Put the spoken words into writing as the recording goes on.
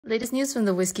Latest news from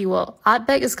the whiskey world.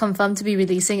 Ardbeg is confirmed to be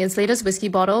releasing its latest whiskey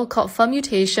bottle called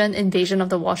Fermutation, Invasion of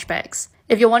the Washbags.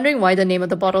 If you're wondering why the name of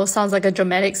the bottle sounds like a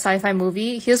dramatic sci-fi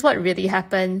movie, here's what really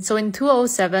happened. So in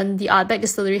 2007, the Ardbeg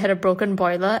distillery had a broken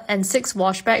boiler and 6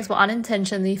 washbags were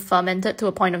unintentionally fermented to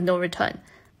a point of no return.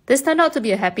 This turned out to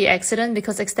be a happy accident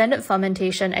because extended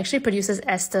fermentation actually produces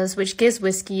esters, which gives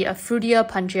whiskey a fruitier,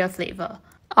 punchier flavor.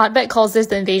 Ardbeg calls this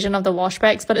the invasion of the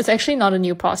washbags, but it's actually not a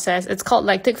new process. It's called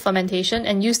lactic fermentation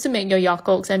and used to make your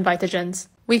Yakults and Vitagens.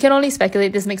 We can only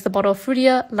speculate this makes the bottle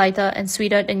fruitier, lighter, and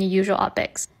sweeter than your usual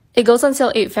Ardbegs. It goes on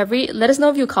sale 8 February. Let us know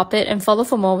if you cop it and follow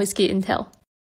for more whiskey intel.